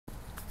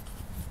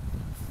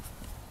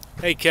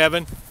Hey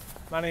Kevin,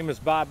 my name is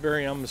Bob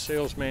Berry. I'm the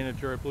sales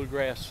manager at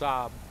Bluegrass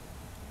Saab.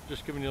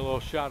 Just giving you a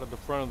little shot of the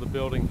front of the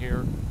building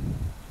here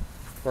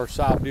for our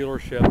Saab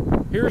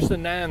dealership. Here's the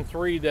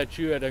 9.3 that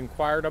you had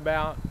inquired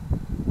about.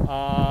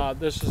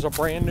 This is a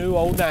brand new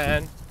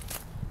 09,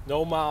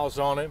 no miles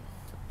on it.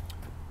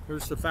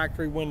 Here's the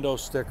factory window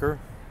sticker.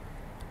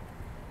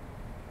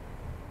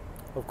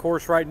 Of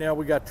course, right now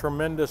we got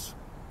tremendous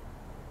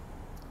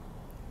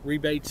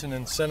rebates and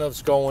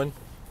incentives going.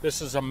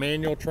 This is a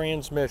manual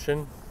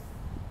transmission.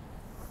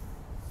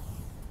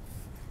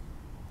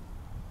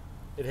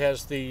 It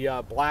has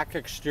the black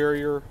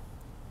exterior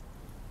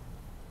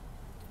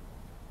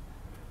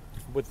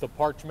with the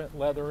parchment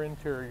leather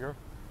interior.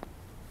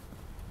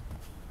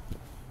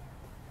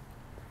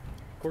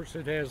 Of course,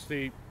 it has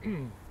the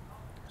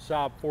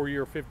Saab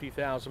 4-year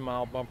 50,000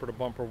 mile bumper to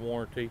bumper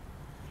warranty.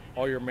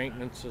 All your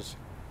maintenance is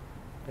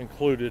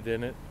included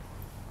in it.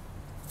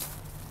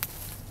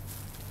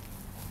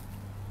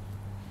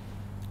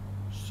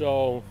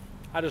 So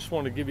I just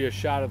want to give you a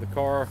shot of the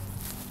car,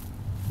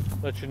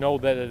 let you know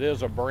that it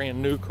is a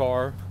brand new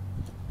car.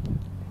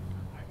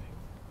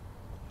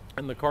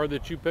 And the car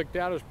that you picked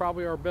out is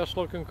probably our best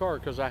looking car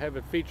because I have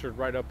it featured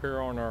right up here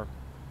on our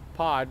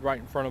pod right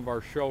in front of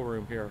our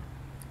showroom here.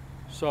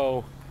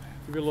 So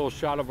give you a little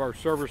shot of our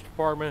service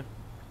department,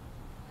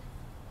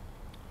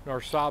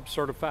 our Saab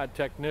certified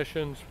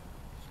technicians.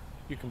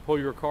 You can pull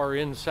your car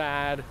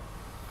inside,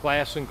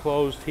 glass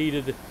enclosed,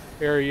 heated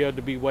area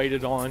to be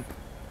waited on.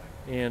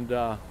 And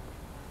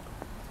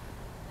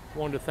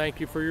wanted to thank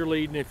you for your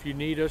lead, and if you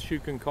need us, you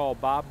can call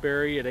Bob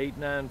Berry at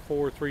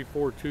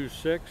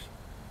 894-3426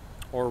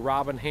 or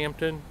Robin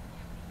Hampton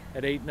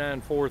at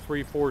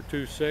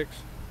 894-3426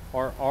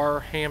 or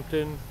R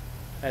Hampton,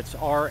 that's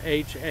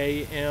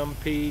RHAMPTON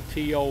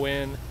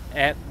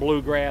at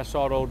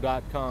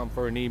bluegrassauto.com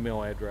for an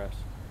email address.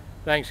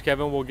 Thanks,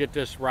 Kevin. We'll get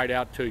this right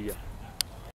out to you.